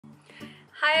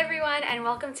Hi everyone, and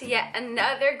welcome to yet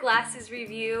another glasses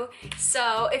review.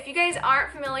 So if you guys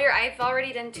aren't familiar, I've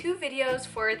already done 2 videos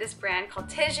for this brand called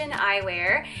TIJN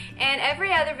Eyewear, and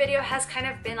every other video has kind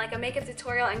of been like a makeup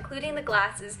tutorial including the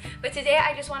glasses, but today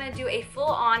I just want to do a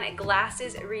full-on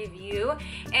glasses review.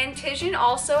 And TIJN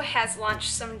also has launched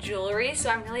some jewelry,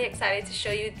 so I'm really excited to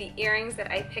show you the earrings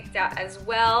that I picked out as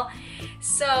well.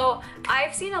 So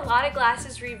I've seen a lot of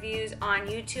glasses reviews on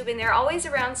YouTube, and they're always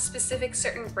around specific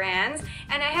certain brands,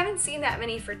 and I haven't seen that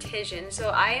many for TIJN, so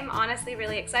I am honestly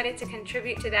really excited to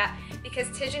contribute to that because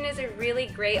TIJN is a really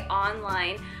great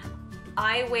online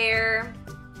eyewear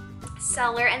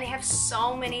seller, and they have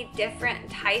so many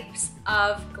different types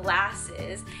of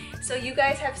glasses. So you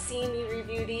guys have seen me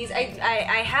review these.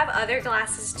 I have other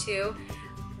glasses too.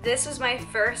 This was my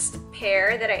first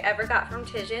pair that I ever got from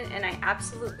TIJN, and I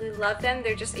absolutely love them.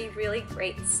 They're just a really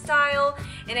great style.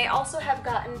 And I also have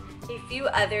gotten a few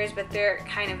others, but they're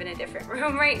kind of in a different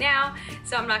room right now,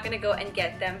 so I'm not gonna go and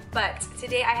get them. But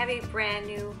today I have a brand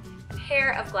new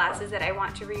pair of glasses that I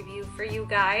want to review for you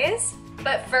guys.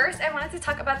 But first, I wanted to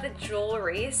talk about the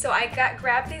jewelry. So I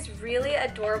grabbed these really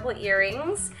adorable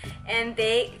earrings, and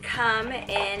they come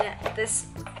in this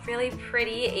really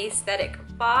pretty aesthetic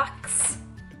box.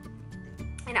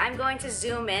 And I'm going to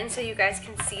zoom in so you guys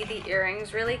can see the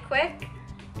earrings really quick.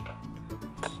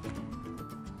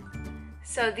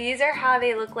 So these are how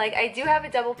they look like. I do have a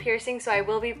double piercing, so I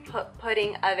will be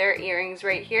putting other earrings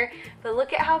right here. But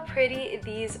look at how pretty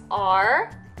these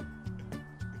are.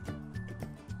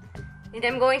 And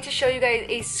I'm going to show you guys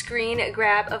a screen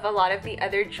grab of a lot of the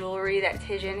other jewelry that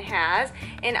TIJN has.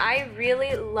 And I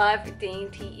really love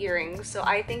dainty earrings, so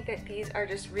I think that these are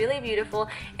just really beautiful,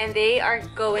 and they are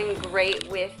going great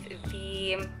with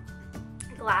the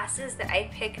glasses that I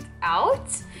picked out.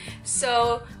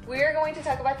 So we're going to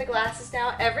talk about the glasses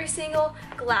now. Every single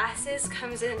glasses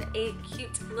comes in a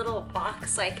cute little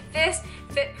box like this.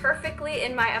 Fit perfectly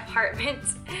in my apartment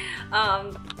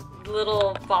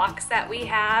little box that we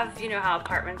have. You know how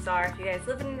apartments are. If you guys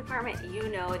live in an apartment, you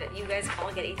know that you guys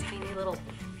all get a tiny little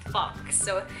box.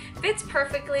 So it fits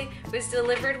perfectly, was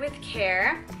delivered with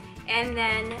care, and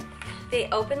then they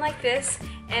open like this.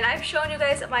 And I've shown you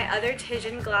guys my other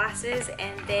TIJN glasses,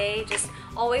 and they just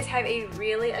always have a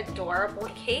really adorable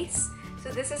case. So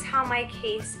this is how my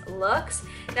case looks.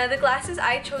 Now the glasses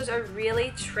I chose are really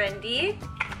trendy,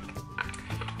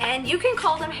 and you can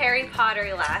call them Harry Potter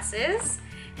glasses,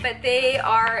 but they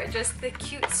are just the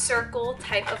cute circle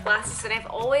type of glasses, and I've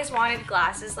always wanted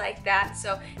glasses like that,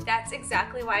 so that's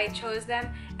exactly why I chose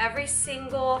them. Every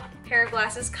single pair of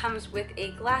glasses comes with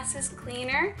a glasses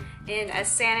cleaner in a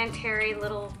sanitary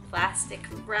little plastic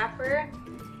wrapper.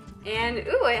 And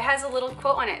ooh, it has a little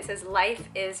quote on it. It says, "Life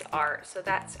is art." So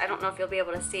that's, I don't know if you'll be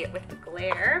able to see it with the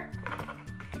glare.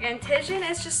 And TIJN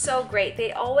is just so great.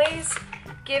 They always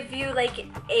give you like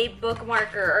a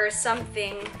bookmarker or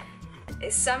something,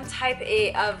 some type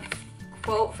of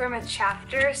quote from a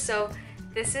chapter. So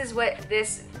this is what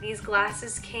these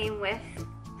glasses came with,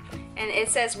 and it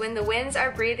says, "When the winds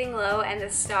are breathing low and the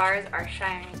stars are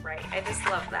shining bright." I just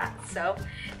love that. So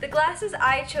the glasses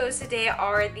I chose today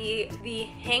are the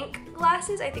Henk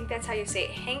glasses. I think that's how you say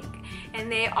it, Henk,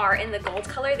 and they are in the gold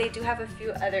color. They do have a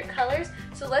few other colors,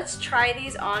 so let's try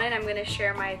these on and I'm going to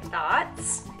share my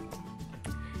thoughts.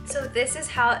 So this is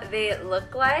how they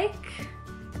look like.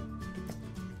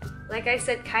 Like I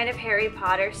said, kind of Harry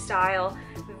Potter style,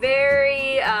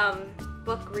 very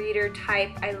book reader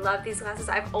type. I love these glasses.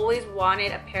 I've always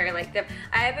wanted a pair like them.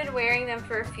 I have been wearing them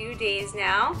for a few days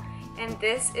now, and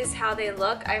this is how they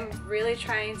look. I'm really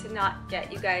trying to not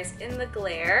get you guys in the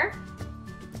glare.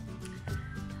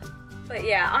 But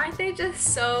yeah, aren't they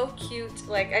just so cute?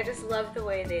 Like, I just love the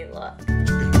way they look.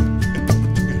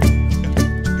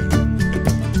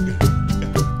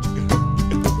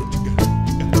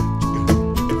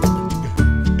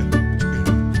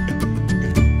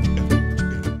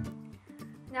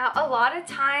 A lot of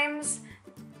times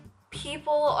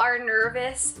people are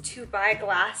nervous to buy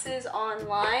glasses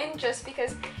online just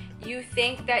because you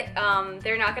think that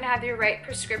they're not going to have the right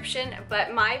prescription,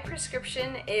 but my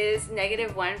prescription is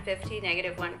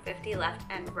 -150 left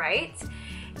and right.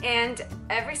 And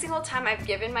every single time I've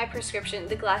given my prescription,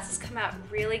 the glasses come out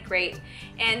really great.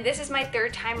 And this is my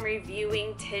 3rd time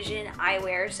reviewing TIJN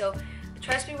Eyewear, so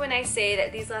trust me when I say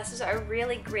that these glasses are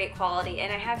really great quality,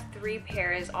 and I have 3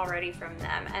 pairs already from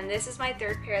them, and this is my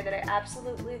 3rd pair that I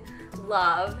absolutely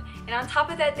love. And on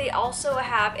top of that, they also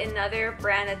have another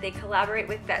brand that they collaborate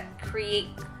with that create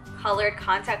colored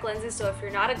contact lenses. So if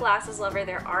you're not a glasses lover,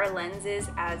 there are lenses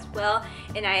as well,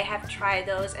 and I have tried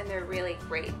those and they're really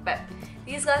great. But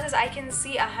these glasses, I can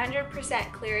see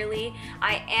 100% clearly.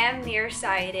 I am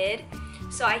nearsighted,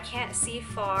 so I can't see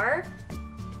far,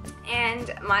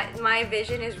 and my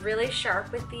vision is really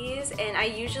sharp with these. And I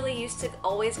usually used to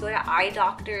always go to eye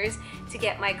doctors to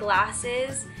get my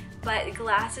glasses, but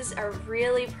glasses are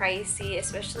really pricey,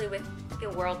 especially with the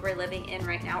world we're living in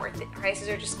right now, where the prices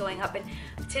are just going up, and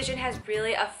TIJN has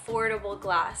really affordable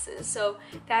glasses. So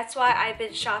that's why I've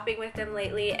been shopping with them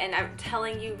lately, and I'm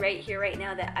telling you right here, right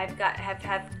now, that I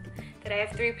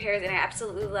have 3 pairs and I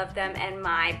absolutely love them, and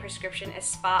my prescription is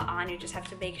spot on. You just have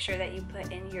to make sure that you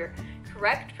put in your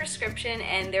correct prescription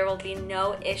and there will be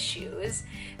no issues.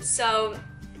 So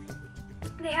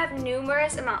they have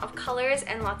numerous amount of colors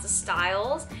and lots of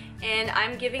styles, and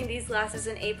I'm giving these glasses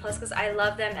an A+ because I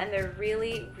love them and they're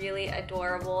really, really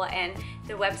adorable, and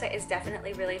the website is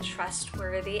definitely really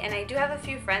trustworthy. And I do have a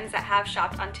few friends that have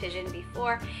shopped on TIJN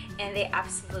before and they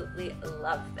absolutely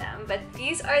love them. But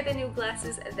these are the new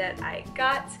glasses that I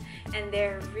got, and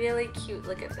they're really cute.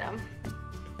 Look at them.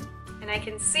 And I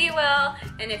can see well,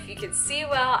 and if you can see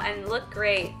well and look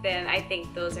great, then I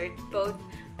think those are both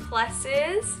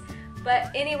pluses.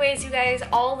 But anyways, you guys,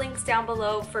 all links down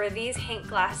below for these Henk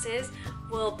glasses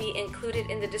will be included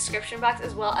in the description box,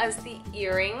 as well as the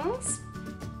earrings.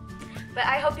 But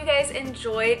I hope you guys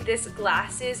enjoyed this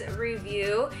glasses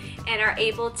review and are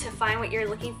able to find what you're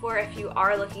looking for if you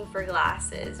are looking for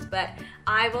glasses. But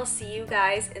I will see you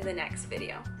guys in the next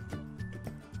video.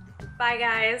 Bye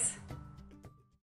guys.